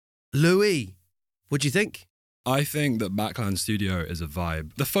Louis, what do you think? I think that Backland Studio is a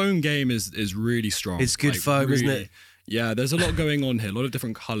vibe. The foam game is really strong. It's good foam, really, isn't it? Yeah, there's a lot going on here, a lot of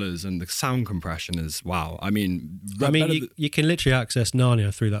different colours, and the sound compression is wow. I mean, you can literally access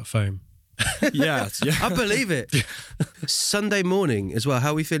Narnia through that foam. Yeah. I believe it. Sunday morning as well.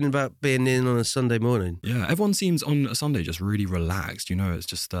 How are we feeling about being in on a Sunday morning? Yeah, everyone seems on a Sunday just really relaxed. You know, it's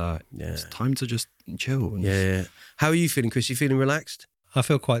just it's time to just chill. Yeah. How are you feeling, Chris? You feeling relaxed? I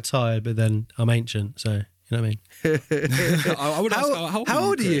feel quite tired, but then I'm ancient, so you know what I mean. I would ask, how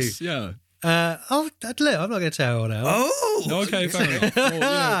old are you? Chris? Yeah. I'm not going to tell you all now. Oh, okay, fair enough. Well,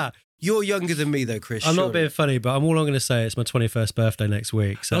 yeah. You're younger than me, though, Chris. I'm not being funny, but I'm going to say it's my 21st birthday next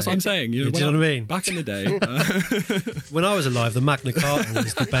week. So that's what I'm saying. You know what I mean? Back in the day. When I was alive, the Magna Carta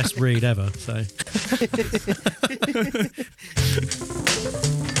was the best read ever. So.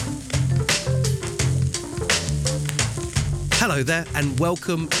 Hello there, and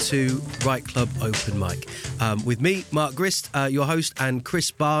welcome to Right Club Open Mic. With me, Mark Grist, your host, and Chris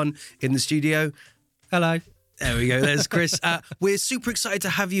Barn in the studio. Hello. There we go, there's Chris. We're super excited to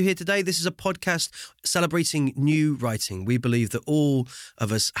have you here today. This is a podcast celebrating new writing. We believe that all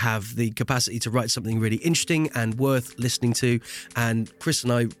of us have the capacity to write something really interesting and worth listening to. And Chris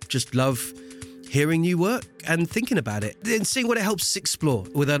and I just love hearing new work and thinking about it and seeing what it helps us explore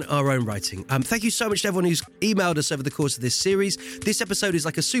within our own writing. Thank you so much to everyone who's emailed us over the course of this series. This episode is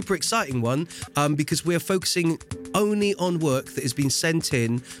like a super exciting one because we're focusing only on work that has been sent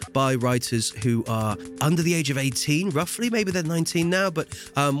in by writers who are under the age of 18, roughly. Maybe they're 19 now, but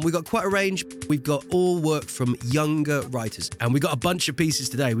we've got quite a range. We've got all work from younger writers, and we've got a bunch of pieces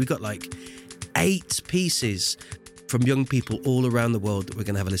today. We've got like 8 pieces from young people all around the world that we're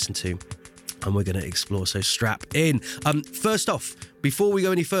going to have a listen to. And we're going to explore, so strap in. First off, before we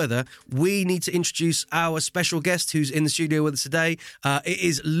go any further, we need to introduce our special guest who's in the studio with us today. It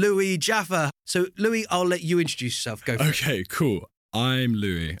is Louis Jaffa. So, Louis, I'll let you introduce yourself. Go for it. Okay, cool. I'm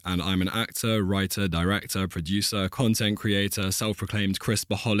Louis, and I'm an actor, writer, director, producer, content creator, self-proclaimed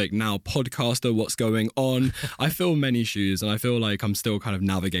crispaholic, now podcaster. What's going on? I fill many shoes, and I feel like I'm still kind of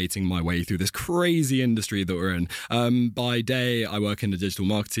navigating my way through this crazy industry that we're in. By day, I work in the digital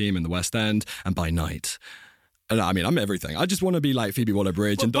marketing team in the West End, and by night, I mean, I'm everything. I just want to be like Phoebe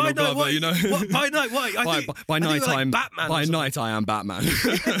Waller-Bridge and Donald Glover, you know. By night, why? By night, I'm Batman. By night, I am Batman.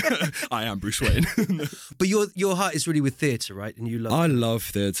 I am Bruce Wayne. But your heart is really with theatre, right? And you love. I love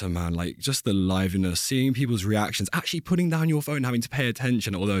theatre, man. Like just the liveliness, seeing people's reactions, actually putting down your phone, having to pay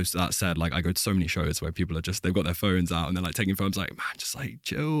attention. Although that said, like I go to so many shows where people are they've got their phones out and they're like taking phones. Like, man, just like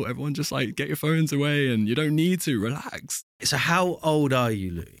chill. Everyone, just like get your phones away, and you don't need to relax. So how old are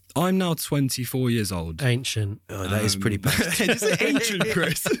you, Louis? I'm now 24 years old. Ancient. Oh, that is pretty bad. It's ancient,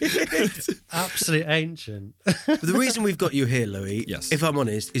 Chris. Absolutely ancient. But the reason we've got you here, Louis, yes, if I'm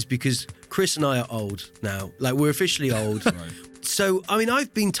honest, is because Chris and I are old now. Like, we're officially old. Right. So, I mean,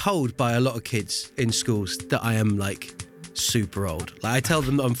 I've been told by a lot of kids in schools that I am, like, super old. Like, I tell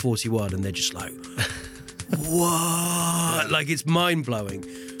them that I'm 41 and they're just like, what? Like, it's mind-blowing.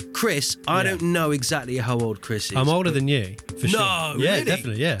 Chris, I don't know exactly how old Chris is. I'm older than you, for sure. No, yeah, really?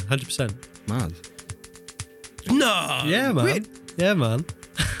 definitely, yeah, 100%. Mad. No. Yeah, man. Really? Yeah, man.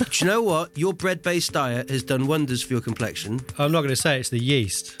 Do you know what? Your bread-based diet has done wonders for your complexion. I'm not going to say it's the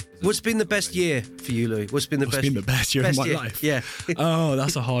yeast. What's been the best year for you, Louis? What's been the best year of my life? Yeah. Oh,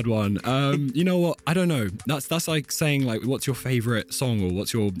 that's a hard one. You know what? I don't know. That's like saying like, what's your favourite song or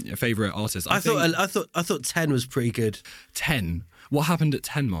what's your favourite artist? I thought 10 was pretty good. 10. What happened at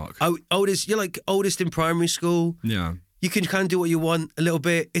 10, Mark? Oh, oldest. You're like oldest in primary school. Yeah. You can kind of do what you want a little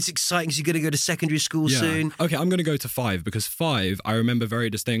bit. It's exciting because you're going to go to secondary school soon. Okay, I'm going to go to 5 because 5, I remember very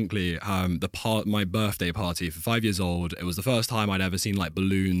distinctly my birthday party for 5 years old. It was the first time I'd ever seen like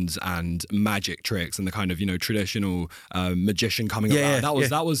balloons and magic tricks and the kind of, you know, traditional magician coming around.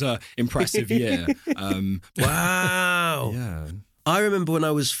 That was a impressive year. Wow. Yeah. I remember when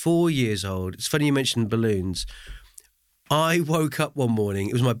I was 4 years old. It's funny you mentioned balloons. I woke up one morning,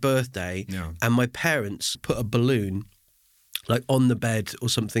 it was my birthday, and my parents put a balloon like on the bed or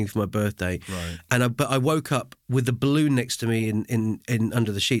something for my birthday. Right. And I woke up with the balloon next to me in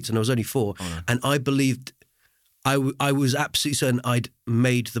under the sheets, and I was only 4. Oh, no. And I believed, I was absolutely certain I'd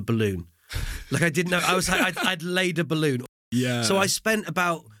made the balloon. Like I didn't know, I was like, I'd laid a balloon. Yeah. So I spent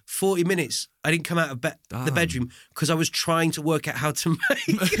about 40 minutes. I didn't come out of the bedroom because I was trying to work out how to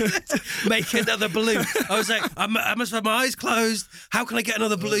make another balloon. I was like, I must have my eyes closed. How can I get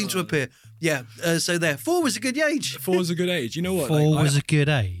another balloon to appear? Yeah, so there. 4 was a good age. 4 was a good age. You know what? 4 was a good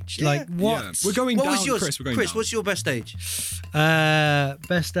age. Yeah. Like, what? Yeah. We're going What down, was yours? Chris. We're going Chris, down. what's your best age?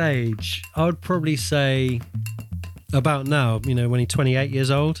 Best age, I would probably say about now, you know, when you're 28 years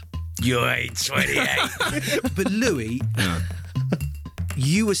old. You ain't 28. But Louis,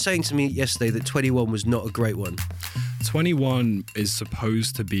 you were saying to me yesterday that 21 was not a great one. 21 is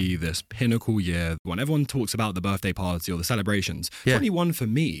supposed to be this pinnacle year when everyone talks about the birthday party or the celebrations. Yeah. 21 for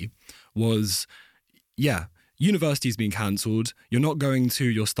me was, university's been cancelled. You're not going to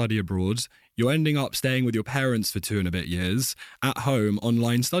your study abroad. You're ending up staying with your parents for 2 and a bit years at home,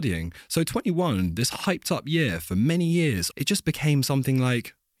 online studying. So 21, this hyped up year for many years, it just became something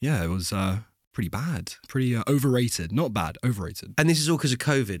like, it was pretty bad, pretty overrated. Not bad, overrated. And this is all because of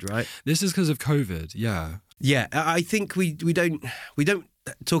COVID, right? This is because of COVID, yeah. Yeah, I think we don't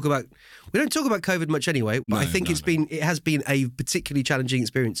talk about COVID much anyway. But I think it has been a particularly challenging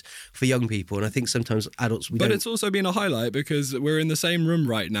experience for young people, and I think sometimes adults But it's also been a highlight because we're in the same room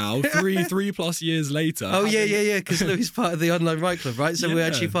right now, three plus years later. Oh yeah, because Louis is part of the online Write Club, right? So we're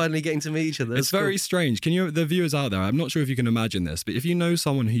actually finally getting to meet each other. It's very strange. The viewers out there, I'm not sure if you can imagine this, but if you know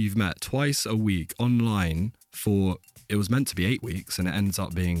someone who you've met twice a week online for, it was meant to be 8 weeks and it ends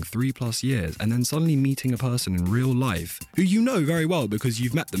up being 3+ years, and then suddenly meeting a person in real life who you know very well because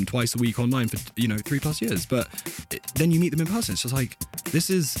you've met them twice a week online for 3+ years, but then you meet them in person. It's just like, this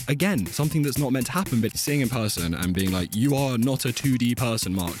is again something that's not meant to happen, but seeing in person and being like, you are not a 2D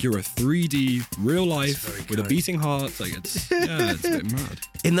person, Mark, you're a 3D real life with a beating heart. Like it's a bit mad.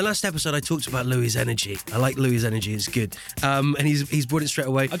 In the last episode I talked about Louis' energy. I like Louis' energy, it's good, and he's brought it straight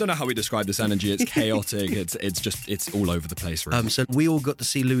away. I don't know how we describe this energy. It's chaotic. it's all over the place, really. So we all got to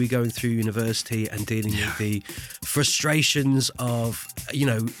see Louis going through university and dealing with the frustrations of,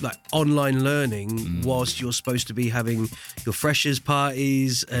 like online learning whilst you're supposed to be having your freshers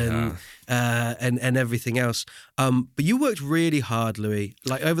parties and everything else. But you worked really hard, Louis.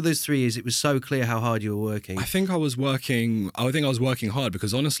 Like over those 3 years, it was so clear how hard you were working. I think I was working hard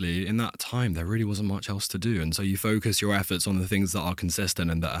because honestly, in that time, there really wasn't much else to do. And so you focus your efforts on the things that are consistent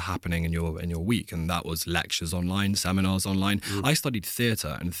and that are happening in your week. And that was lectures online, seminars online. I studied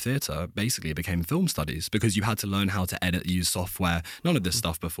theatre, and theatre basically became film studies because you had to learn how to edit, use software, none of this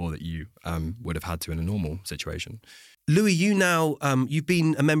stuff before that you would have had to in a normal situation. Louis, you now, you've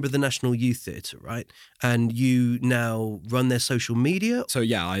been a member of the National Youth Theatre, right? And you now run their social media. So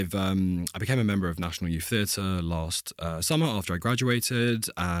yeah, I became a member of National Youth Theatre last summer after I graduated,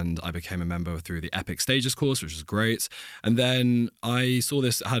 and I became a member through the Epic Stages course, which was great. And then I saw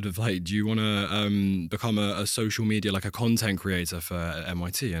this ad of like, do you want to become a social media, like a content creator for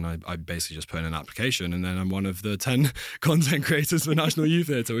MIT? And I basically just put in an application, and then I'm one of the 10 content creators for National Youth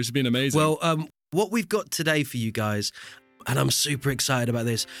Theatre, which has been amazing. Well, what we've got today for you guys, and I'm super excited about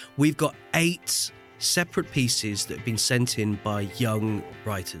this, we've got 8 separate pieces that have been sent in by young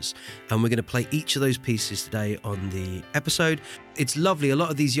writers. And we're going to play each of those pieces today on the episode. It's lovely. A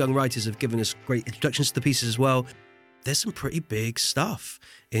lot of these young writers have given us great introductions to the pieces as well. There's some pretty big stuff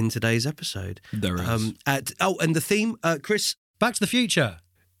in today's episode. There is. And the theme, Chris? Back to the Future.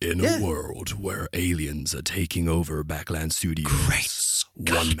 In a world where aliens are taking over Backland Studios.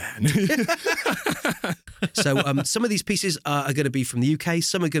 One man. So some of these pieces are going to be from the UK,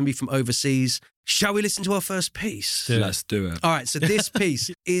 some are going to be from overseas. Shall we listen to our first piece? Let's do it. All right, so this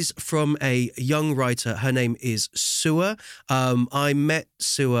piece is from a young writer. Her name is Sua. I met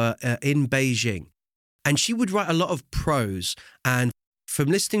Sua in Beijing, and she would write a lot of prose. And from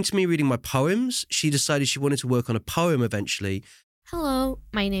listening to me reading my poems, she decided she wanted to work on a poem eventually. Hello,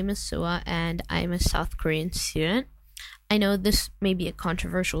 my name is Sua, and I'm a South Korean student. I know this may be a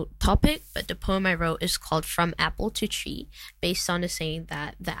controversial topic, but the poem I wrote is called From Apple to Tree, based on the saying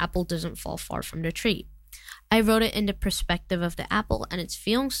that the apple doesn't fall far from the tree. I wrote it in the perspective of the apple and its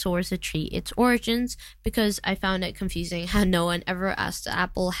feelings towards the tree, its origins, because I found it confusing how no one ever asked the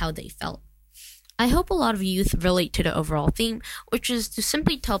apple how they felt. I hope a lot of youth relate to the overall theme, which is to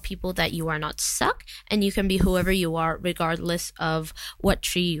simply tell people that you are not stuck and you can be whoever you are regardless of what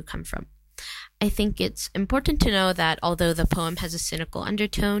tree you come from. I think it's important to know that although the poem has a cynical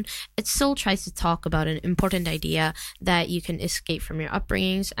undertone, it still tries to talk about an important idea that you can escape from your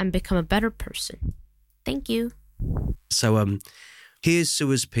upbringings and become a better person. Thank you. So here's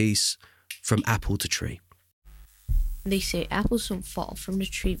Sua's piece, From Apple to Tree. They say apples don't fall from the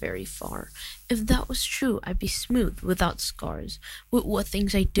tree very far. If that was true, I'd be smooth, without scars. With what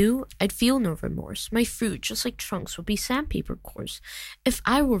things I do, I'd feel no remorse. My fruit, just like trunks, would be sandpaper coarse. If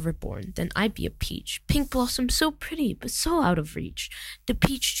I were reborn, then I'd be a peach. Pink blossom, so pretty, but so out of reach. The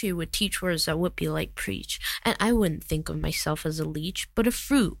peach tree would teach words that would be like preach. And I wouldn't think of myself as a leech, but a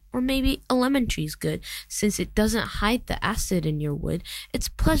fruit. Or maybe a lemon tree's good, since it doesn't hide the acid in your wood. It's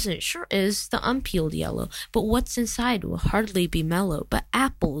pleasant, sure is, the unpeeled yellow, but what's inside will hardly be mellow. But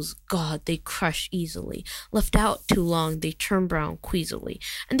apples, God, they crush crush easily. Left out too long, they turn brown queasily.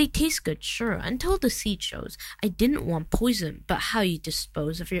 And they taste good, sure, until the seed shows. I didn't want poison, but how you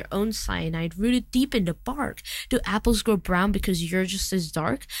dispose of your own cyanide rooted deep in the bark? Do apples grow brown because you're just as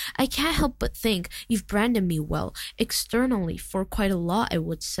dark? I can't help but think you've branded me well. Externally, for quite a lot I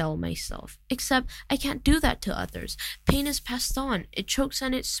would sell myself. Except I can't do that to others. Pain is passed on. It chokes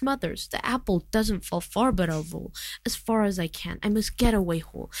and it smothers. The apple doesn't fall far, but I'll roll as far as I can. I must get away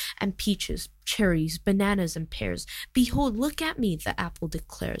whole. And peaches, cherries, bananas, and pears. Behold, look at me, the apple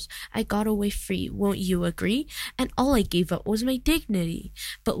declares. I got away free, won't you agree? And all I gave up was my dignity.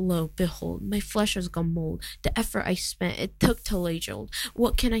 But lo, behold, my flesh has gone mold. The effort I spent, it took till age old.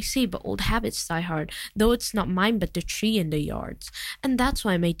 What can I say but old habits die hard, though it's not mine but the tree in the yards. And that's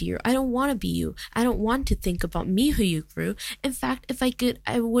why, my dear, I don't want to be you. I don't want to think about me who you grew. In fact, if I could,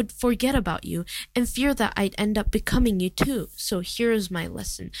 I would forget about you, and fear that I'd end up becoming you too. So here is my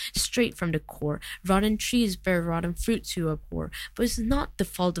lesson, straight from the core. Rotten trees bear rotten fruits you abhor, but it's not the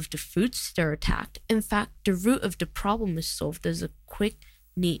fault of the fruits they're attacked. In fact, the root of the problem is solved as a quick,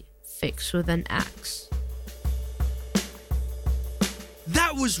 neat fix with an axe.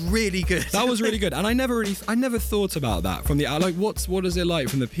 That was really good. That was really good, and I never thought about that from the like. What is it like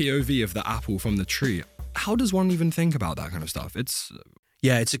from the POV of the apple from the tree? How does one even think about that kind of stuff?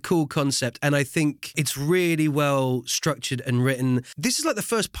 Yeah, it's a cool concept, and I think it's really well structured and written. This is like the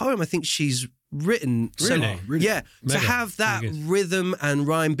first poem I think she's written. Really? Really? Yeah, Mega. to have that Really good. rhythm and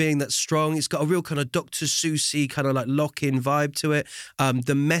rhyme being that strong, it's got a real kind of Dr. Seuss-y kind of like lock-in vibe to it.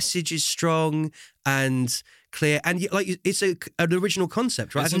 The message is strong and clear, and like it's an original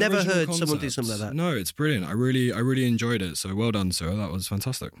concept, right? It's I've an never original heard someone do concept. something like that. No, it's brilliant. I really enjoyed it. So well done, sir. That was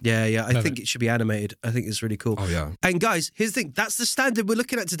fantastic. Yeah, I Love think it should be animated. I think it's really cool. Oh yeah. And guys, here's the thing. That's the standard we're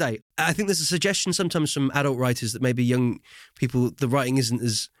looking at today. I think there's a suggestion sometimes from adult writers that maybe young people, the writing isn't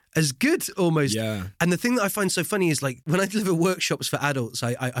as good almost. Yeah. And the thing that I find so funny is like when I deliver workshops for adults,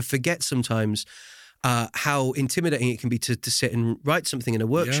 I forget sometimes how intimidating it can be to sit and write something in a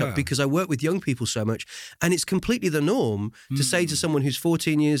workshop Yeah. because I work with young people so much, and it's completely the norm to say to someone who's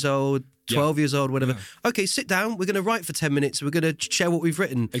 14 years old, 12 years old, whatever, okay, sit down, we're going to write for 10 minutes, we're going to share what we've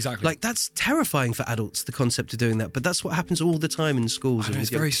written. Exactly. Like, that's terrifying for adults, the concept of doing that, but that's what happens all the time in schools. I know, it's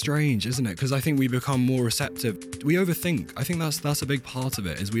very strange, isn't it? Because I think we become more receptive. We overthink. I think that's a big part of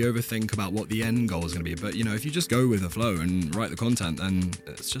it, is we overthink about what the end goal is going to be. But, you know, if you just go with the flow and write the content, then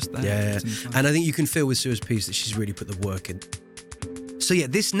it's just there. Yeah, It's in front. and I think you can feel with Sua's piece that she's really put the work in. So yeah,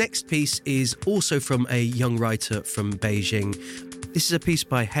 this next piece is also from a young writer from Beijing. This is a piece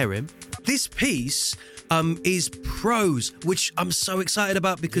by Herim. This piece is prose, which I'm so excited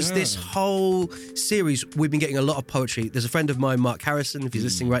about because this whole series, we've been getting a lot of poetry. There's a friend of mine, Mark Harrison, if he's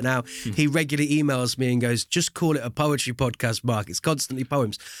listening right now, he regularly emails me and goes, just call it a poetry podcast, Mark. It's constantly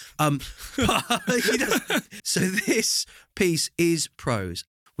poems. So this piece is prose,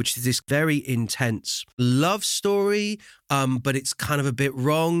 which is this very intense love story, but it's kind of a bit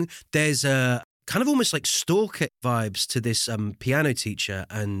wrong. There's a kind of almost like stalker vibes to this piano teacher.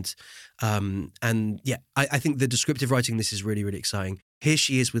 And yeah, I think the descriptive writing in this is really, really exciting. Here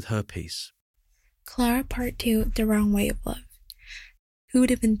she is with her piece. Clara Part 2, The Wrong Way of Love. Who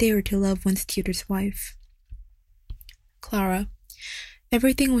would even dare to love one's tutor's wife? Clara.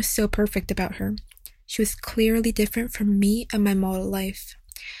 Everything was so perfect about her. She was clearly different from me and my model life.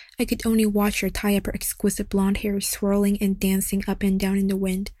 I could only watch her tie up her exquisite blonde hair swirling and dancing up and down in the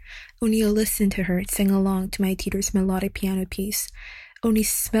wind, only listen to her sing along to my tutor's melodic piano piece, only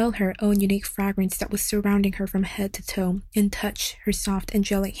smell her own unique fragrance that was surrounding her from head to toe, and touch her soft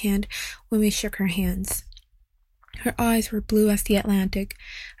angelic hand when we shook her hands. Her eyes were blue as the Atlantic,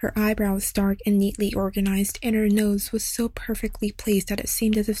 her eyebrows dark and neatly organized, and her nose was so perfectly placed that it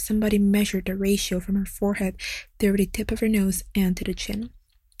seemed as if somebody measured the ratio from her forehead through the tip of her nose and to the chin.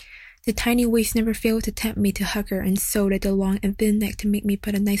 The tiny waist never failed to tempt me to hug her, and so did the long and thin neck to make me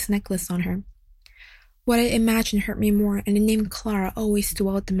put a nice necklace on her. What I imagined hurt me more, and the name Clara always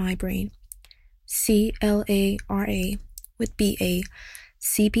dwelled in my brain. C-L-A-R-A with B-A,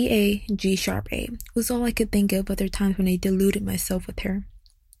 C-B-A, G-sharp-A was all I could think of other times when I deluded myself with her.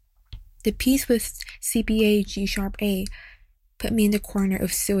 The piece with C-B-A, G-sharp-A put me in the corner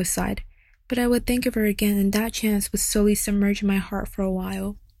of suicide, but I would think of her again, and that chance would slowly submerge my heart for a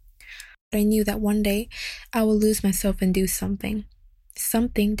while. I knew that one day I would lose myself and do something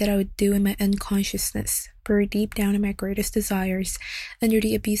that I would do in my unconsciousness, buried deep down in my greatest desires, under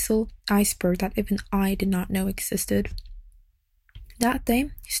the abyssal iceberg that even I did not know existed. That day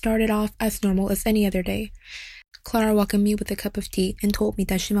started off as normal as any other day. Clara welcomed me with a cup of tea and told me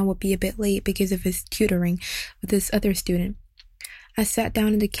that Shima would be a bit late because of his tutoring with this other student. I sat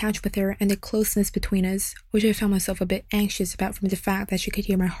down on the couch with her, and the closeness between us, which I found myself a bit anxious about from the fact that she could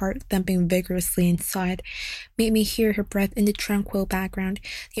hear my heart thumping vigorously inside, made me hear her breath in the tranquil background,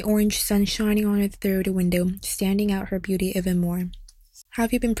 the orange sun shining on her through the window, standing out her beauty even more.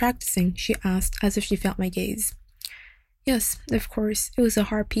 "Have you been practicing?" she asked, as if she felt my gaze. "Yes, of course. It was a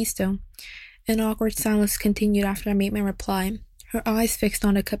hard piece, though." An awkward silence continued after I made my reply. Her eyes fixed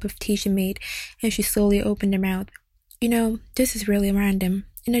on a cup of tea she made, and she slowly opened her mouth. "You know, this is really random,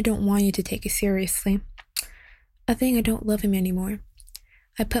 and I don't want you to take it seriously. I think I don't love him anymore."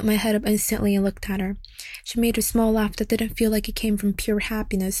 I put my head up instantly and looked at her. She made a small laugh that didn't feel like it came from pure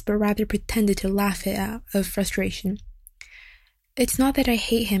happiness, but rather pretended to laugh it out of frustration. "It's not that I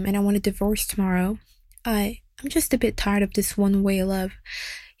hate him and I want a divorce tomorrow. I'm just a bit tired of this one-way love.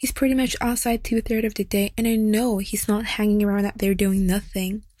 He's pretty much outside 2/3 of the day, and I know he's not hanging around out there doing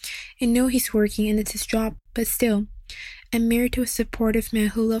nothing. I know he's working and it's his job, but still, I'm married to a supportive man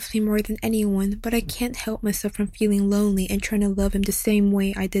who loves me more than anyone, but I can't help myself from feeling lonely and trying to love him the same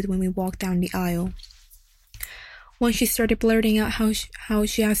way I did when we walked down the aisle." Once she started blurting out how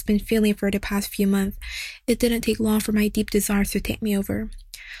she has been feeling for the past few months, it didn't take long for my deep desires to take me over.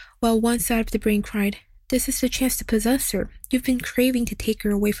 While one side of the brain cried, "This is the chance to possess her. You've been craving to take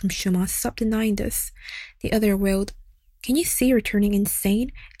her away from Shuma. Stop denying this." The other wailed, "Can you see her turning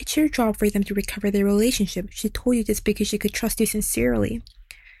insane? It's your job for them to recover their relationship. She told you this because she could trust you sincerely."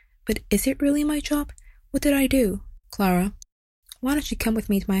 "But is it really my job? What did I do?" "Clara, why don't you come with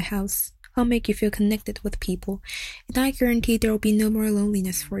me to my house? I'll make you feel connected with people, and I guarantee there will be no more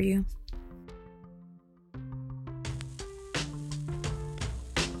loneliness for you."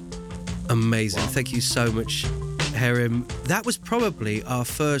 Amazing. Wow. Thank you so much, Herim. That was probably our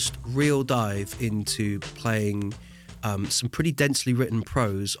first real dive into playing some pretty densely written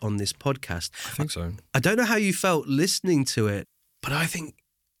prose on this podcast. I think so. I don't know how you felt listening to it, but I think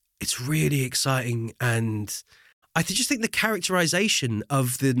it's really exciting, and I just think the characterization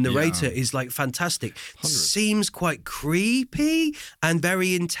of the narrator is like fantastic. 100. Seems quite creepy and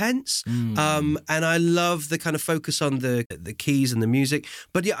very intense. And I love the kind of focus on the keys and the music.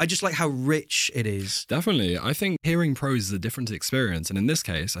 But yeah, I just like how rich it is. Definitely. I think hearing prose is a different experience. And in this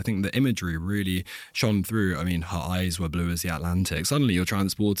case, I think the imagery really shone through. I mean, her eyes were blue as the Atlantic. Suddenly you're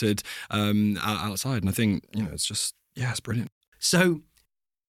transported outside. And I think, it's just, it's brilliant. So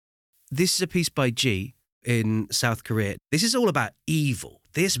this is a piece by G in South Korea. This is all about evil.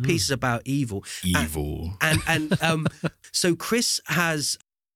 This piece is about evil. Evil. And so Chris has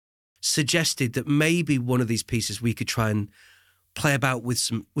suggested that maybe one of these pieces we could try and play about with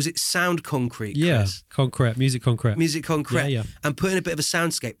some, was it sound concrete, Chris? Yeah, concrete, music concrete. Music concrete. Yeah. And put in a bit of a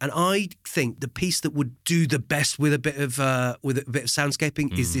soundscape. And I think the piece that would do the best with a bit of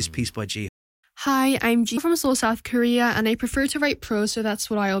soundscaping is this piece by G. Hi, I'm G from Seoul, South Korea, and I prefer to write prose, so that's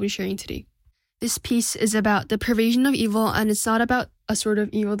what I'll be sharing today. This piece is about the pervasion of evil, and it's not about a sort of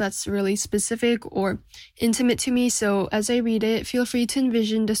evil that's really specific or intimate to me. So as I read it, feel free to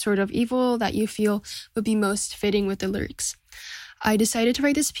envision the sort of evil that you feel would be most fitting with the lyrics. I decided to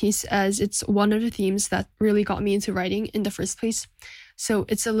write this piece as it's one of the themes that really got me into writing in the first place. So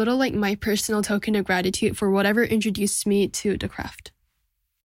it's a little like my personal token of gratitude for whatever introduced me to the craft.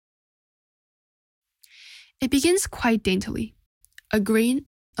 It begins quite daintily. A grain,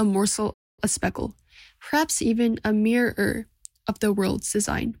 a morsel, a speckle, perhaps even a mirror of the world's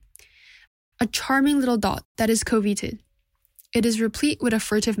design. A charming little dot that is coveted. It is replete with a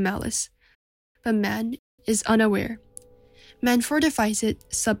furtive malice. But man is unaware. Man fortifies it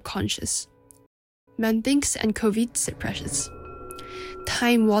subconscious. Man thinks and covetes it precious.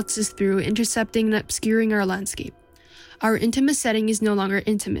 Time waltzes through, intercepting and obscuring our landscape. Our intimate setting is no longer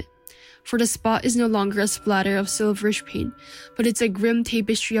intimate. For the spot is no longer a splatter of silverish paint, but it's a grim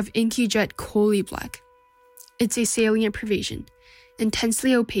tapestry of inky jet coaly black. It's a salient pervasion,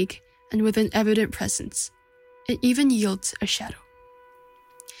 intensely opaque and with an evident presence. It even yields a shadow.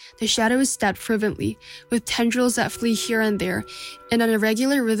 The shadow is stabbed fervently, with tendrils that flee here and there, in an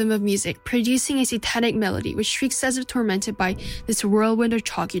irregular rhythm of music, producing a satanic melody which shrieks as if tormented by this whirlwind of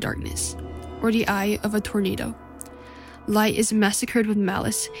chalky darkness, or the eye of a tornado. Light is massacred with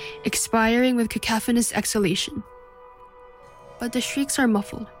malice, expiring with cacophonous exhalation. But the shrieks are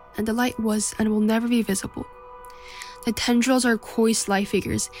muffled, and the light was and will never be visible. The tendrils are coy sly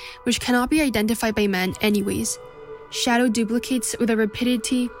figures, which cannot be identified by man anyways. Shadow duplicates with a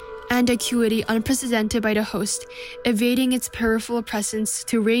rapidity and acuity unprecedented by the host, evading its peripheral presence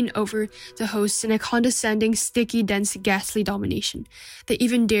to reign over the host in a condescending, sticky, dense, ghastly domination that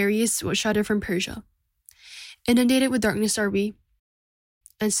even Darius will shudder from Persia. Inundated with darkness are we,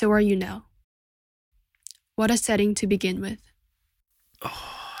 and so are you now. What a setting to begin with.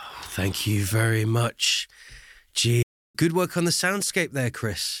 Thank you very much. Gee, good work on the soundscape there,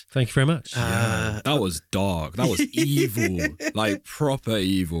 Chris. Thank you very much. That was dark. That was evil. Like proper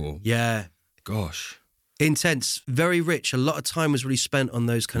evil. Yeah. Gosh. Intense, very rich. A lot of time was really spent on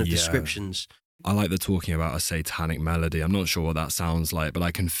those kind of Yeah. descriptions. I like the talking about a satanic melody. I'm not sure what that sounds like, but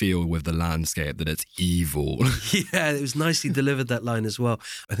I can feel with the landscape that it's evil. Yeah, it was nicely delivered, that line as well.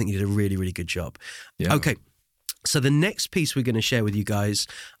 I think you did a really, really good job. Yeah. Okay. So the next piece we're going to share with you guys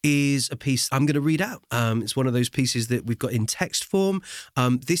is a piece I'm going to read out. It's one of those pieces that we've got in text form.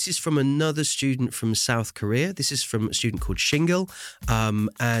 This is from another student from South Korea. This is from a student called Shingle.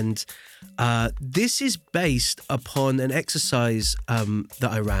 And this is based upon an exercise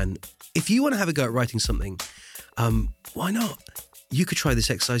that I ran. If you want to have a go at writing something, why not? You could try this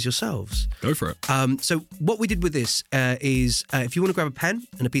exercise yourselves. Go for it. So what we did with this is, if you want to grab a pen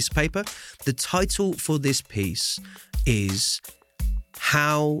and a piece of paper, the title for this piece is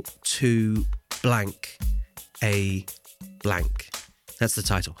How to Blank a Blank. That's the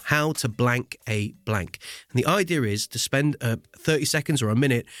title. How to Blank a Blank. And the idea is to spend 30 seconds or a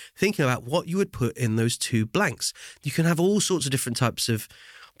minute thinking about what you would put in those two blanks. You can have all sorts of different types of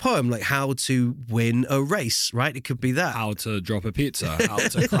poem, like how to win a race, right? It could be that. How to drop a pizza, how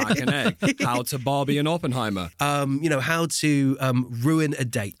to crack an egg, how to Barbie and Oppenheimer, How to ruin a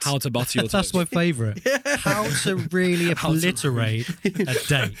date. how to butter your That's toast. my favourite. How to really obliterate a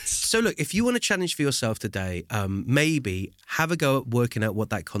date. So look, if you want to challenge for yourself today, maybe have a go at working out what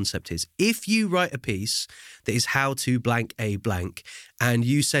that concept is. If you write a piece that is how to blank a blank and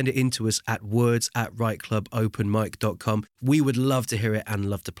you send it in to us at words@writeclubopenmic.com, we would love to hear it and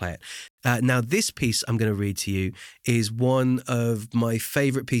love to play it. Now, this piece I'm going to read to you is one of my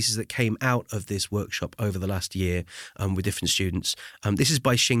favourite pieces that came out of this workshop over the last year with different students. This is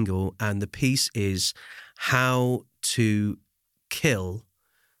by Shingle, and the piece is How to Kill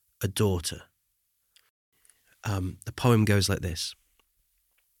a Daughter. The poem goes like this.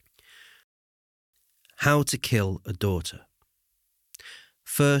 How to kill a daughter.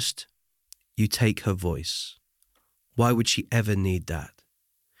 First, you take her voice. Why would she ever need that?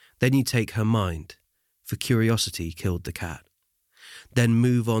 Then you take her mind, for curiosity killed the cat. Then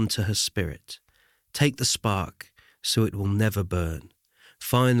move on to her spirit. Take the spark, so it will never burn.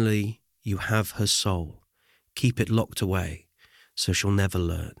 Finally, you have her soul. Keep it locked away, so she'll never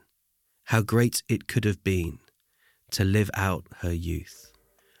learn how great it could have been to live out her youth.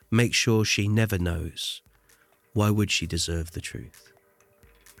 Make sure she never knows. Why would she deserve the truth?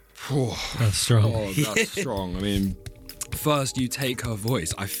 That's strong. Oh, that's strong. I mean, first you take her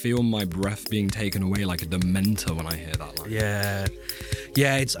voice. I feel my breath being taken away like a dementor when I hear that line.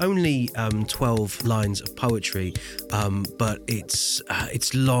 Yeah, it's only 12 lines of poetry, but it's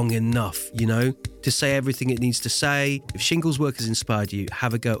long enough, to say everything it needs to say. If Shingle's work has inspired you,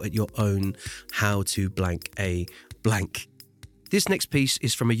 have a go at your own How to Blank a Blank. This next piece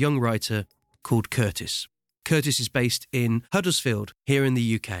is from a young writer called Curtis. Curtis is based in Huddersfield, here in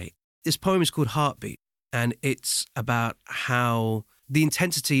the UK. This poem is called Heartbeat, and it's about how the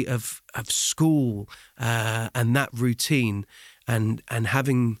intensity of school and that routine and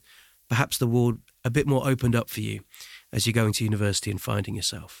having perhaps the world a bit more opened up for you as you're going to university and finding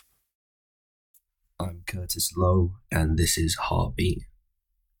yourself. I'm Curtis Lowe, and this is Heartbeat.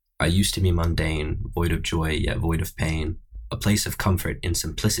 I used to be mundane, void of joy, yet void of pain. A place of comfort in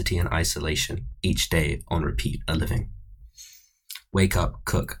simplicity and isolation, each day on repeat a living. Wake up,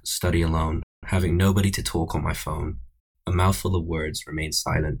 cook, study alone, having nobody to talk on my phone. A mouthful of words, remain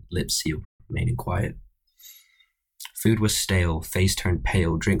silent, lips sealed, remaining quiet. Food was stale, face turned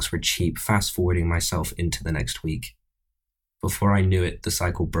pale, drinks were cheap, fast-forwarding myself into the next week. Before I knew it, the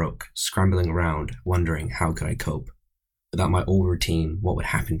cycle broke, scrambling around, wondering how could I cope. Without my old routine, what would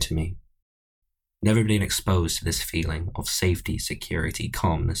happen to me? Never been exposed to this feeling of safety, security,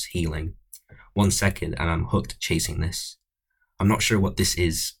 calmness, healing. 1 second and I'm hooked chasing this. I'm not sure what this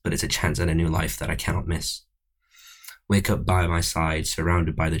is, but it's a chance at a new life that I cannot miss. Wake up by my side,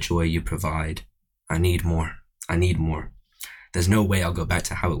 surrounded by the joy you provide. I need more. I need more. There's no way I'll go back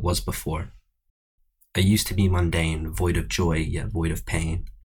to how it was before. I used to be mundane, void of joy, yet void of pain.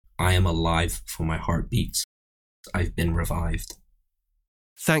 I am alive for my heart beats. I've been revived.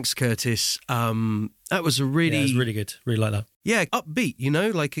 Thanks, Curtis. That was a Yeah, really... it's really good. Really like that. Yeah, upbeat,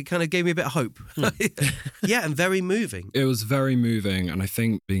 like it kind of gave me a bit of hope. Yeah, and very moving. It was very moving, and I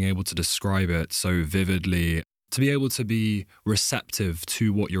think being able to describe it so vividly, to be able to be receptive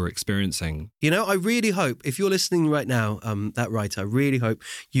to what you're experiencing. I really hope, if you're listening right now, that writer, I really hope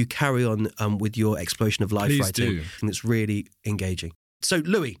you carry on with your exploration of life Please writing. do. And it's really engaging. So,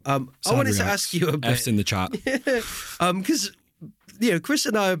 Louis, I wanted to ask you a bit. F's in the chat. Because Chris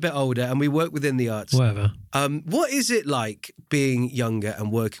and I are a bit older and we work within the arts. Whatever. What is it like being younger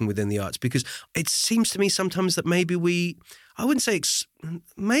and working within the arts? Because it seems to me sometimes that maybe I wouldn't say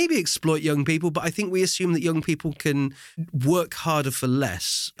maybe exploit young people, but I think we assume that young people can work harder for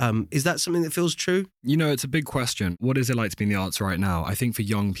less. Is that something that feels true? It's a big question. What is it like to be in the arts right now? I think for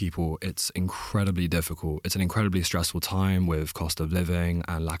young people, it's incredibly difficult. It's an incredibly stressful time with cost of living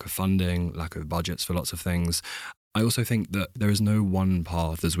and lack of funding, lack of budgets for lots of things. I also think that there is no one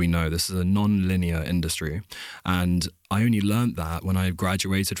path, as we know. This is a non-linear industry. And I only learned that when I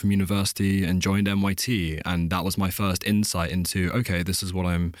graduated from university and joined NYT. And that was my first insight into, okay, this is what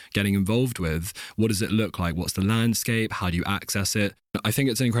I'm getting involved with. What does it look like? What's the landscape? How do you access it? I think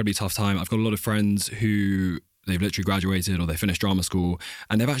it's an incredibly tough time. I've got a lot of friends who they've literally graduated or they finished drama school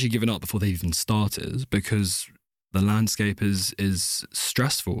and they've actually given up before they've even started because the landscape is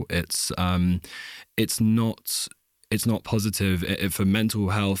stressful. It's not positive for mental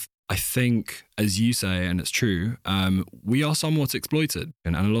health. I think, as you say, and it's true, we are somewhat exploited.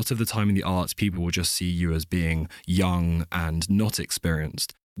 And a lot of the time in the arts, people will just see you as being young and not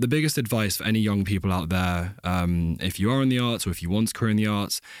experienced. The biggest advice for any young people out there, if you are in the arts or if you want to career in the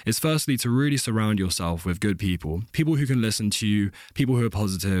arts, is firstly to really surround yourself with good people who can listen to you, people who are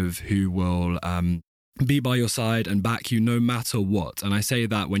positive, who will be by your side and back you no matter what. And I say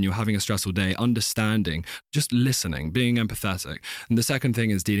that when you're having a stressful day, understanding, just listening, being empathetic. And the second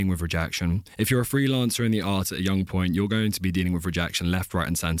thing is dealing with rejection. If you're a freelancer in the arts at a young point, you're going to be dealing with rejection left, right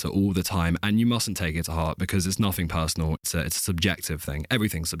and centre all the time. And you mustn't take it to heart because it's nothing personal. It's a subjective thing.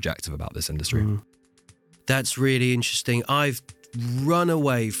 Everything's subjective about this industry. That's really interesting. I've run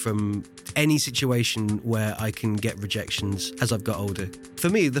away from any situation where I can get rejections as I've got older. For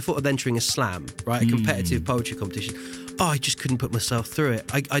me, the thought of entering a slam, right, a competitive poetry competition, I just couldn't put myself through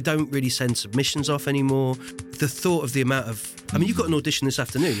it. I don't really send submissions off anymore. The thought of the amount of... you've got an audition this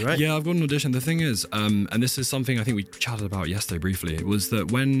afternoon, right? Yeah, I've got an audition. The thing is, and this is something I think we chatted about yesterday briefly, was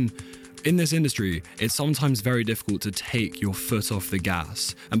that when... in this industry, it's sometimes very difficult to take your foot off the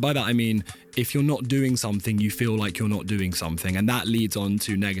gas. And by that, I mean, if you're not doing something, you feel like you're not doing something. And that leads on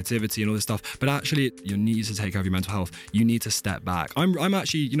to negativity and all this stuff. But actually, you need to take care of your mental health. You need to step back. I'm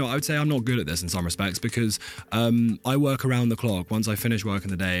actually, I would say I'm not good at this in some respects because I work around the clock. Once I finish work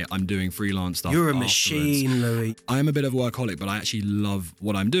in the day, I'm doing freelance stuff. You're a afterwards. machine, Louis. I'm a bit of a workaholic, but I actually love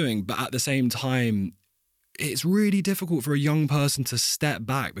what I'm doing. But at the same time, it's really difficult for a young person to step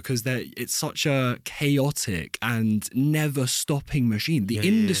back because it's such a chaotic and never stopping machine. The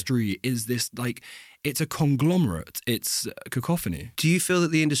industry is this it's a conglomerate. It's a cacophony. Do you feel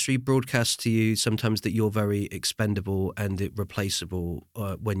that the industry broadcasts to you sometimes that you're very expendable and replaceable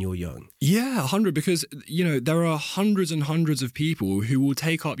when you're young? Yeah, 100, because, there are hundreds and hundreds of people who will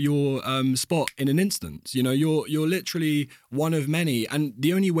take up your spot in an instant. You're literally one of many. And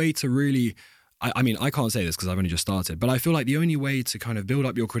the only way to really... I mean, I can't say this because I've only just started, but I feel like the only way to kind of build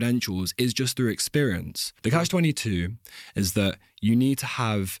up your credentials is just through experience. The catch-22 is that you need to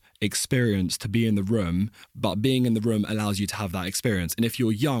have experience to be in the room, but being in the room allows you to have that experience. And if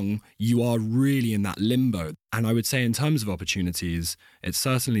you're young, you are really in that limbo. And I would say in terms of opportunities, it's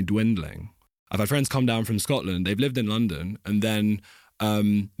certainly dwindling. I've had friends come down from Scotland, they've lived in London, and then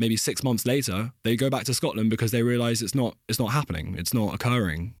maybe 6 months later, they go back to Scotland because they realise it's not happening, it's not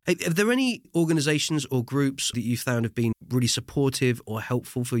occurring. Are there any organisations or groups that you found have been really supportive or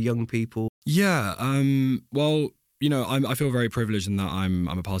helpful for young people? Yeah, well, I feel very privileged in that I'm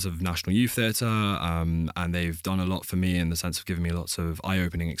a part of National Youth Theatre, and they've done a lot for me in the sense of giving me lots of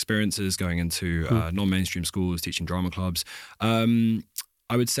eye-opening experiences going into non-mainstream schools, teaching drama clubs.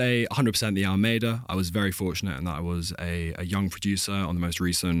 I would say 100% the Almeida. I was very fortunate in that I was a young producer on the most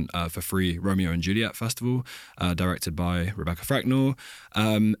recent For Free Romeo and Juliet Festival, directed by Rebecca Frecknell.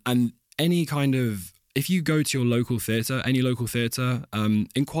 And any kind of, if you go to your local theatre, any local theatre,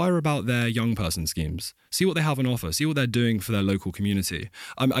 inquire about their young person schemes. See what they have on offer. See what they're doing for their local community.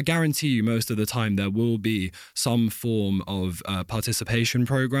 I guarantee you most of the time there will be some form of participation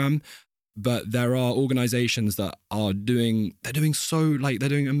programme. But there are organisations that are doing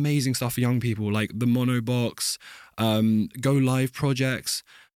amazing stuff for young people, like the Monobox, Go Live projects.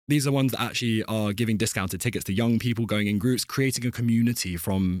 These are ones that actually are giving discounted tickets to young people, going in groups, creating a community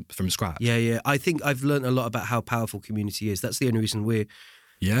from scratch. Yeah. I think I've learned a lot about how powerful community is. That's the only reason we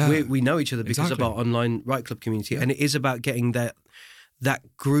know each other, because of our online Write Club community. And it is about getting that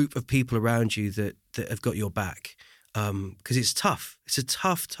group of people around you that have got your back. because it's tough. It's a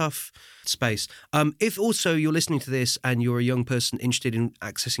tough space. If also you're listening to this and you're a young person interested in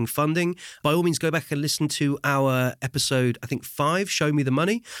accessing funding, by all means go back and listen to our episode, I think 5, Show Me the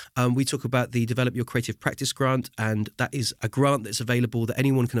Money. We talk about the Develop Your Creative Practice grant, and that is a grant that's available that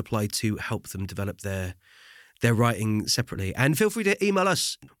anyone can apply to help them develop their writing separately. And feel free to email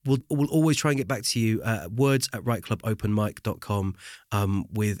us. We'll always try and get back to you, words@writeclubopenmic.com,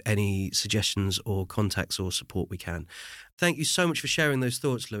 with any suggestions or contacts or support we can. Thank you so much for sharing those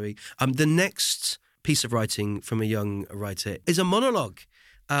thoughts, Louis. The next piece of writing from a young writer is a monologue.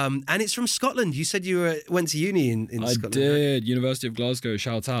 And it's from Scotland. You said you went to uni in Scotland. I did. Right? University of Glasgow,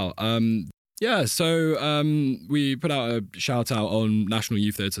 shout out. So we put out a shout out on National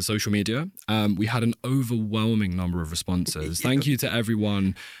Youth Theatre social media. We had an overwhelming number of responses. Thank you to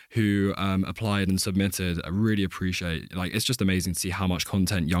everyone who applied and submitted. I really appreciate it. It's just amazing to see how much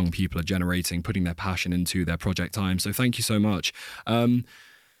content young people are generating, putting their passion into their project time. So thank you so much.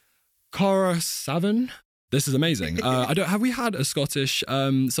 Cara Savin, this is amazing. Have we had a Scottish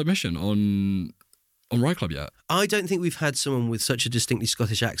submission on Write Club yet? I don't think we've had someone with such a distinctly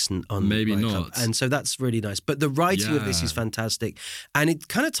Scottish accent on Maybe Write not. Club. And so that's really nice. But the writing of this is fantastic. And it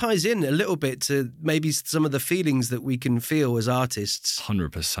kind of ties in a little bit to maybe some of the feelings that we can feel as artists.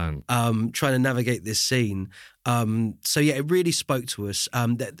 100%. Trying to navigate this scene. It really spoke to us.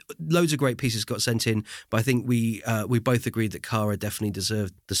 Loads of great pieces got sent in, but I think we both agreed that Cara definitely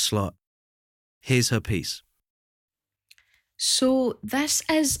deserved the slot. Here's her piece. So this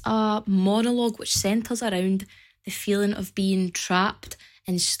is a monologue which centres around the feeling of being trapped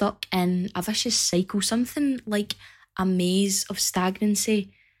and stuck in a vicious cycle, something like a maze of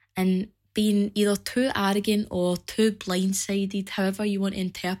stagnancy, and being either too arrogant or too blindsided, however you want to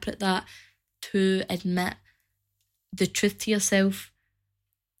interpret that, to admit the truth to yourself,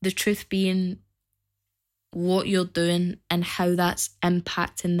 the truth being what you're doing and how that's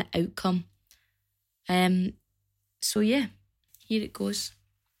impacting the outcome. Here it goes.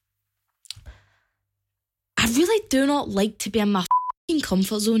 I really do not like to be in my f***ing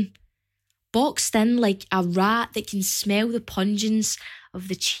comfort zone, boxed in like a rat that can smell the pungence of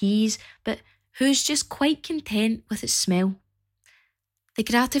the cheese, but who's just quite content with its smell. The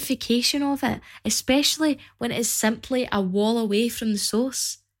gratification of it, especially when it is simply a wall away from the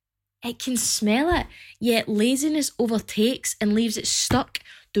sauce. It can smell it, yet laziness overtakes and leaves it stuck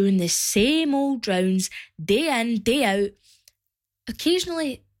doing the same old rounds day in, day out.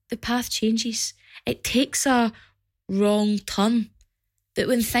 Occasionally, the path changes. It takes a wrong turn. But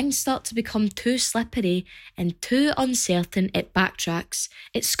when things start to become too slippery and too uncertain, it backtracks.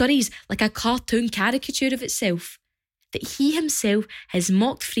 It scurries like a cartoon caricature of itself that he himself has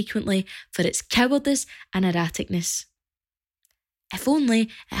mocked frequently for its cowardice and erraticness. If only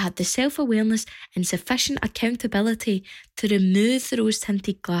it had the self-awareness and sufficient accountability to remove the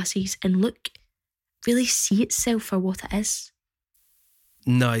rose-tinted glasses and look, really see itself for what it is.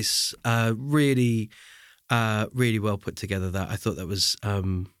 Nice. Really well put together that. I thought that was a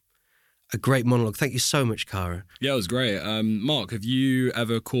great monologue. Thank you so much, Cara. Yeah, it was great. Mark, have you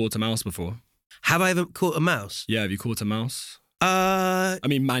ever caught a mouse before? Have I ever caught a mouse? Yeah, have you caught a mouse? I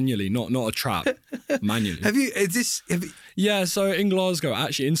mean, manually, not a trap. Manually. Have you? Yeah, so in Glasgow,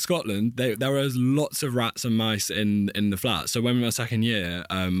 actually in Scotland, there was lots of rats and mice in the flat. So when we were second year,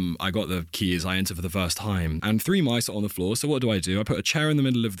 I got the keys, I entered for the first time, and 3 mice are on the floor. So what do? I put a chair in the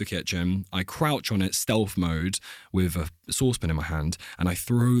middle of the kitchen, I crouch on it, stealth mode, with a saucepan in my hand, and I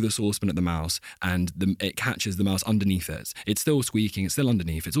throw the saucepan at the mouse, and it catches the mouse underneath it. It's still squeaking, it's still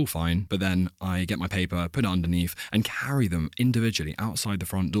underneath, it's all fine. But then I get my paper, put it underneath, and carry them individually outside the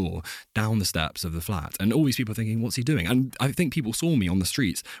front door, down the steps of the flat. And all these people are thinking, what's he doing? And I think people saw me on the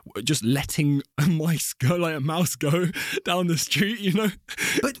streets just letting a mouse go down the street, you know?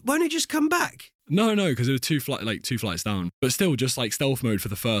 But won't it just come back? No, because it was 2 flights down. But still, just like stealth mode for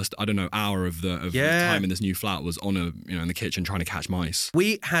the first, hour of the time in this new flat was on in the kitchen trying to catch mice.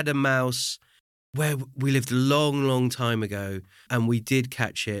 We had a mouse where we lived a long, long time ago, and we did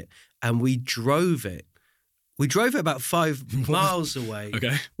catch it, and we drove it. We drove it about 5 miles away.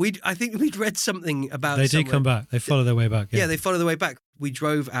 Okay. I think we'd read something about They do come back. They follow their way back. Yeah, they follow their way back. We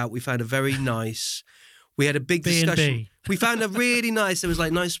drove out. We found a very nice... We had a big discussion. We found a really nice... There was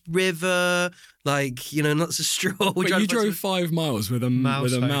nice river, lots of straw. Wait, you drove 5 miles with a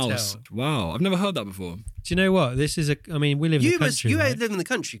mouse? Hotel. Wow, I've never heard that before. Do you know what? This is we live in the country. You right? live in the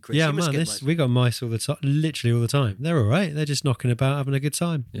country, Chris. Yeah, you must man, we got mice all the time, literally all the time. They're all right. They're just knocking about, having a good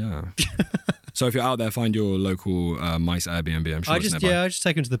time. Yeah. So if you're out there, find your local mice Airbnb. I'm sure it's nearby. I just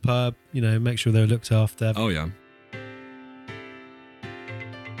take them to the pub, make sure they're looked after. Oh, yeah.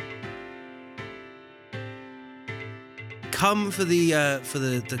 come for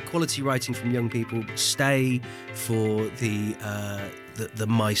the quality writing from young people. Stay for the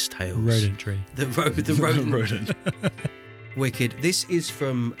mice tales. Rodentry. The rodent. Rodent. Wicked. This is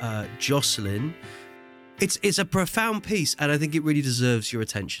from Jocelyn. It's a profound piece, and I think it really deserves your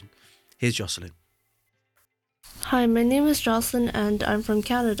attention. Here's Jocelyn. Hi, my name is Jocelyn and I'm from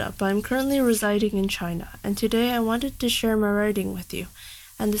Canada, but I'm currently residing in China. And today I wanted to share my writing with you.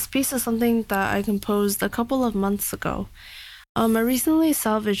 And this piece is something that I composed a couple of months ago. I recently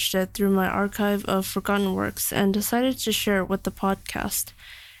salvaged it through my archive of forgotten works and decided to share it with the podcast.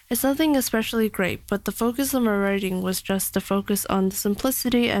 It's nothing especially great, but the focus of my writing was just to focus on the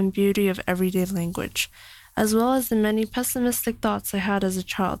simplicity and beauty of everyday language, as well as the many pessimistic thoughts I had as a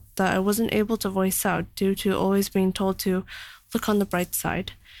child that I wasn't able to voice out due to always being told to look on the bright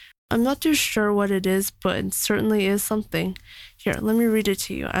side. I'm not too sure what it is, but it certainly is something. Here, let me read it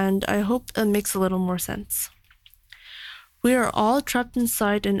to you, and I hope it makes a little more sense. We are all trapped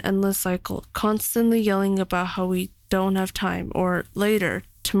inside an endless cycle, constantly yelling about how we don't have time, or later,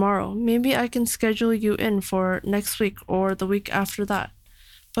 tomorrow, maybe I can schedule you in for next week or the week after that.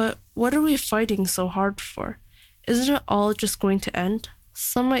 But what are we fighting so hard for? Isn't it all just going to end?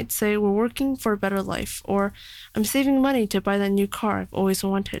 Some might say we're working for a better life, or I'm saving money to buy that new car I've always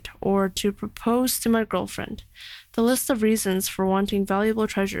wanted, or to propose to my girlfriend. The list of reasons for wanting valuable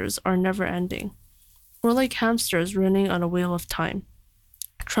treasures are never ending. We're like hamsters running on a wheel of time,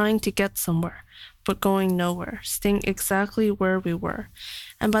 trying to get somewhere, but going nowhere, staying exactly where we were.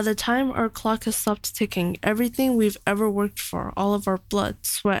 And by the time our clock has stopped ticking, everything we've ever worked for, all of our blood,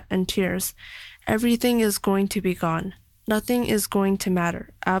 sweat, and tears, everything is going to be gone. Nothing is going to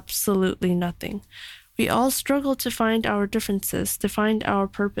matter. Absolutely nothing. We all struggle to find our differences, to find our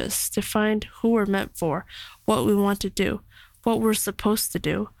purpose, to find who we're meant for, what we want to do, what we're supposed to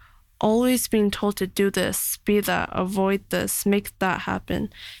do. Always being told to do this, be that, avoid this, make that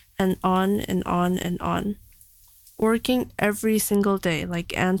happen, and on and on and on. Working every single day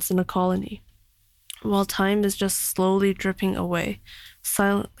like ants in a colony, while time is just slowly dripping away,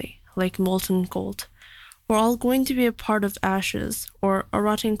 silently, like molten gold. We're all going to be a part of ashes, or a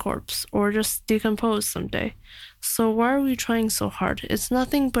rotting corpse, or just decompose someday. So why are we trying so hard? It's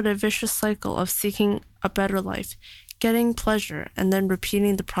nothing but a vicious cycle of seeking a better life, getting pleasure, and then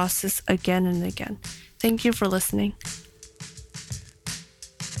repeating the process again and again. Thank you for listening.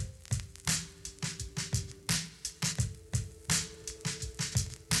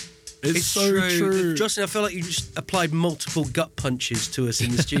 It's so true. Jocelyn, I feel like you just applied multiple gut punches to us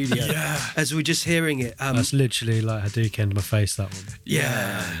in the studio as we're just hearing it. That's literally like Hadouken to my face, that one.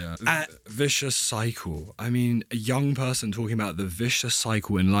 Yeah. Vicious cycle. I mean, a young person talking about the vicious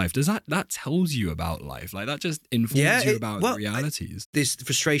cycle in life, that tells you about life? Like, that just informs you about realities. This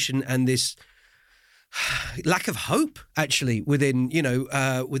frustration and this lack of hope, actually, within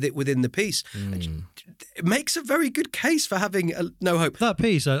the piece. It makes a very good case for having no hope. That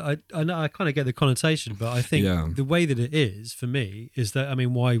piece, I know, I kind of get the connotation, but I think the way that it is, for me, is that, I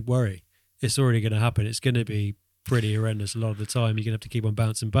mean, why worry? It's already going to happen. It's going to be pretty horrendous a lot of the time. You're going to have to keep on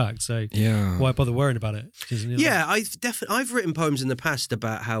bouncing back. So why bother worrying about it? Yeah, I've written poems in the past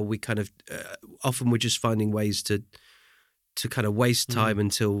about how we kind of, often we're just finding ways to kind of waste time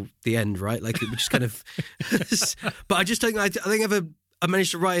until the end, right? Like, it would just kind of... But I just don't... I think I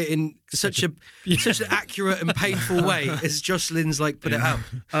managed to write it in such an accurate and painful way as Jocelyn's put it out.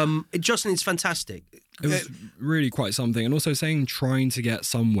 Jocelyn is fantastic. It was really quite something. And also saying trying to get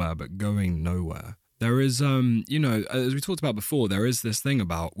somewhere but going nowhere. There is, as we talked about before, there is this thing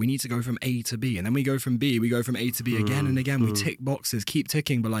about we need to go from A to B, and then we go from B, we go from A to B again and again. We tick boxes, keep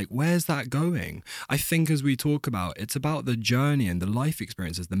ticking, but where's that going? I think as we talk about, it's about the journey and the life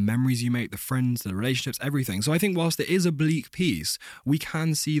experiences, the memories you make, the friends, the relationships, everything. So I think whilst it is a bleak piece, we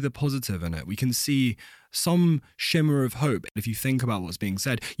can see the positive in it. We can see some shimmer of hope. If you think about what's being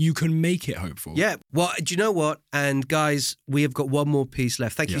said, you can make it hopeful. Yeah. Well, do you know what? And guys, we have got one more piece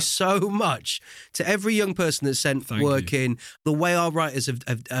left. Thank you so much to every young person that sent work in. The way our writers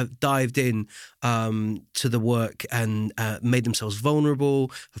have dived in to the work and made themselves vulnerable,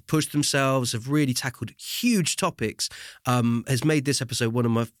 have pushed themselves, have really tackled huge topics, has made this episode one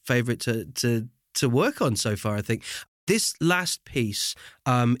of my favourite to work on so far, I think. This last piece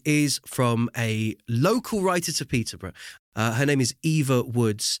is from a local writer to Peterborough. Her name is Eva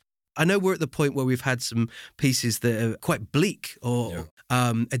Woods. I know we're at the point where we've had some pieces that are quite bleak or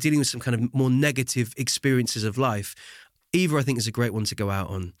are dealing with some kind of more negative experiences of life. Eva, I think, is a great one to go out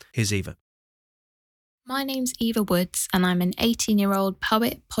on. Here's Eva. My name's Eva Woods, and I'm an 18-year-old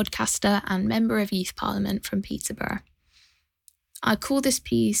poet, podcaster, and member of Youth Parliament from Peterborough. I call this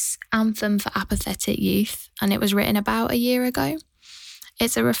piece Anthem for Apathetic Youth, and it was written about a year ago.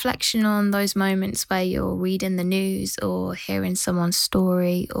 It's a reflection on those moments where you're reading the news or hearing someone's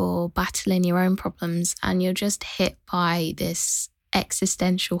story or battling your own problems, and you're just hit by this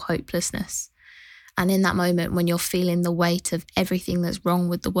existential hopelessness. And in that moment, when you're feeling the weight of everything that's wrong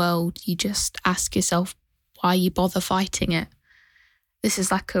with the world, you just ask yourself why you bother fighting it. This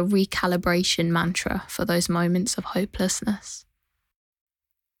is like a recalibration mantra for those moments of hopelessness.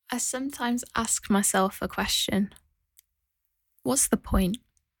 I sometimes ask myself a question. What's the point?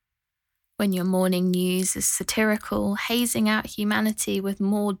 When your morning news is satirical, hazing out humanity with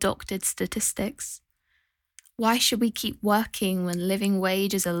more doctored statistics? Why should we keep working when living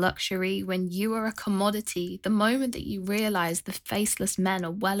wage is a luxury, when you are a commodity, the moment that you realise the faceless men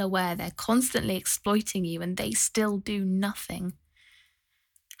are well aware they're constantly exploiting you and they still do nothing?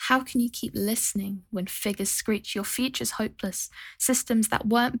 How can you keep listening when figures screech your future's hopeless? Systems that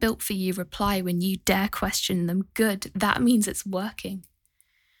weren't built for you reply when you dare question them. Good, that means it's working.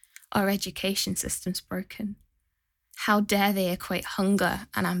 Our education system's broken. How dare they equate hunger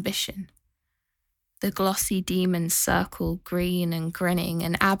and ambition? The glossy demons circle, green and grinning,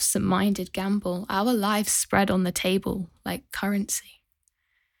 an absent-minded gamble. Our lives spread on the table like currency.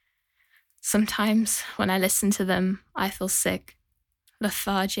 Sometimes when I listen to them, I feel sick.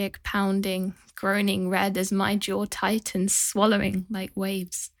 Lethargic, pounding, groaning red as my jaw tightens, swallowing like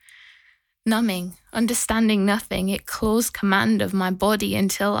waves. Numbing, understanding nothing, it claws command of my body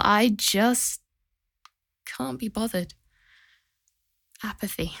until I just can't be bothered.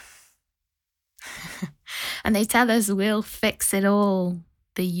 Apathy. And they tell us we'll fix it all,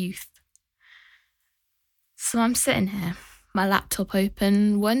 the youth. So I'm sitting here, my laptop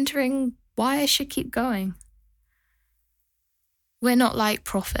open, wondering why I should keep going. We're not like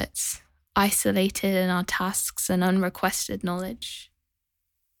prophets, isolated in our tasks and unrequested knowledge.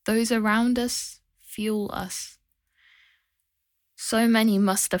 Those around us fuel us. So many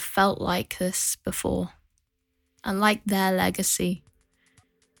must have felt like this before, and like their legacy,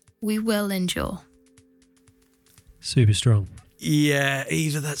 we will endure. Super strong. Yeah,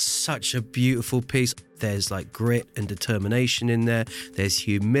 Eva, that's such a beautiful piece. There's like grit and determination in there. There's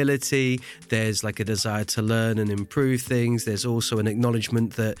humility. There's like a desire to learn and improve things. There's also an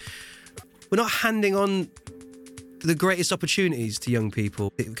acknowledgement that we're not handing on the greatest opportunities to young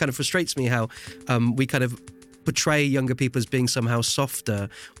people. It kind of frustrates me how we kind of portray younger people as being somehow softer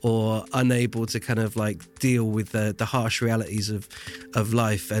or unable to kind of like deal with the harsh realities of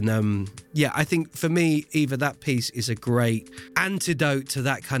life. And I think for me, Eva, that piece is a great antidote to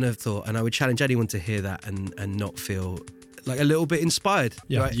that kind of thought. And I would challenge anyone to hear that and not feel like a little bit inspired.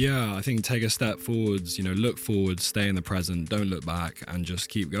 Yeah. Right? Yeah, I think take a step forwards, look forward, stay in the present, don't look back, and just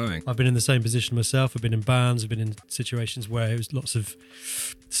keep going. I've been in the same position myself. I've been in bands, I've been in situations where it was lots of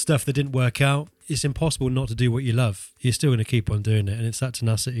stuff that didn't work out. It's impossible not to do what you love. You're still going to keep on doing it, and it's that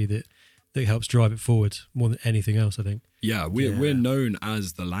tenacity that helps drive it forward more than anything else, I think. Yeah, we're known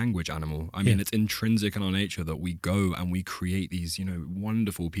as the language animal. I mean, it's intrinsic in our nature that we go and we create these,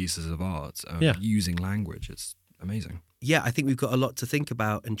 wonderful pieces of art using language. It's amazing. Yeah, I think we've got a lot to think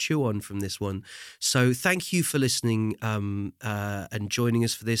about and chew on from this one. So thank you for listening and joining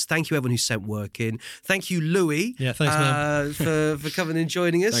us for this. Thank you, everyone who sent work in. Thank you, Louis. Yeah, thanks, man. for coming and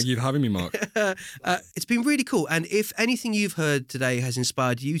joining us. Thank you for having me, Mark. It's been really cool. And if anything you've heard today has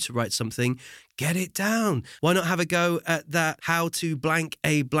inspired you to write something, get it down. Why not have a go at that how to blank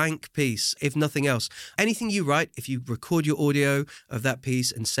a blank piece, if nothing else? Anything you write, if you record your audio of that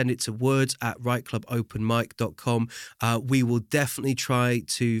piece and send it to words@writeclubopenmic.com, we will definitely try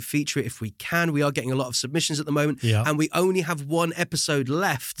to feature it if we can. We are getting a lot of submissions at the moment, and we only have one episode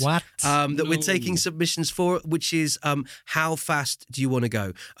left that we're taking submissions for, which is how fast do you want to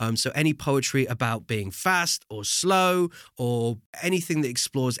go? So any poetry about being fast or slow or anything that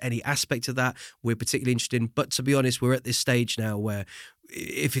explores any aspect of that, we're particularly interested in. But to be honest, we're at this stage now where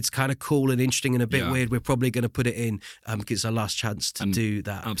if it's kind of cool and interesting and a bit weird, we're probably going to put it in because it's our last chance to do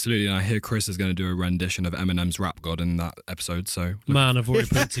that. Absolutely. And I hear Chris is going to do a rendition of Eminem's Rap God in that episode. So Man, I've already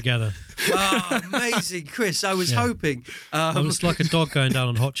put it together. Oh, amazing, Chris. I was hoping. I'm just like a dog going down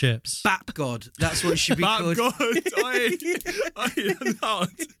on hot chips. Bap God. That's what it should be called. Bap God.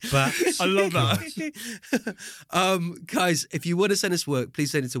 I love that. Guys, if you want to send us work,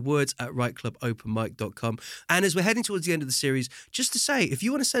 please send it to words@writeclubopenmic.com. And as we're heading towards the end of the series, just to say, if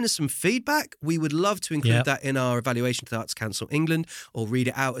you want to send us some feedback, we would love to include that in our evaluation to the Arts Council England or read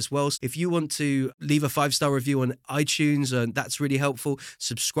it out as well. If you want to leave a 5-star review on iTunes, that's really helpful.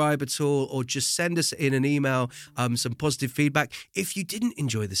 Subscribe at all, or just send us in an email some positive feedback. If you didn't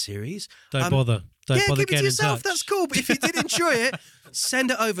enjoy the series, don't bother. Don't bother keep it to getting in yourself. touch. That's cool. But if you did enjoy it,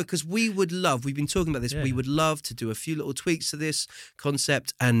 send it over, because we've been talking about this. Yeah. We would love to do a few little tweaks to this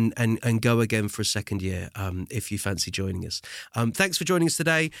concept and go again for a second year if you fancy joining us. Thanks for joining us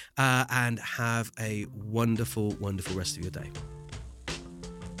today and have a wonderful, wonderful rest of your day.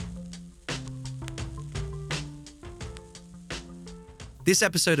 This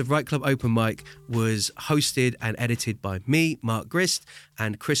episode of Write Club Open Mic was hosted and edited by me, Mark Grist,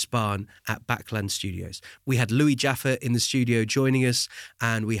 and Chris Barn at Backland Studios. We had Louis Jaffa in the studio joining us,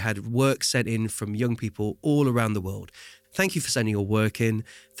 and we had work sent in from young people all around the world. Thank you for sending your work in.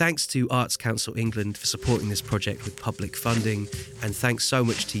 Thanks to Arts Council England for supporting this project with public funding. And thanks so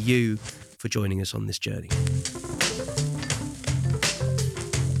much to you for joining us on this journey.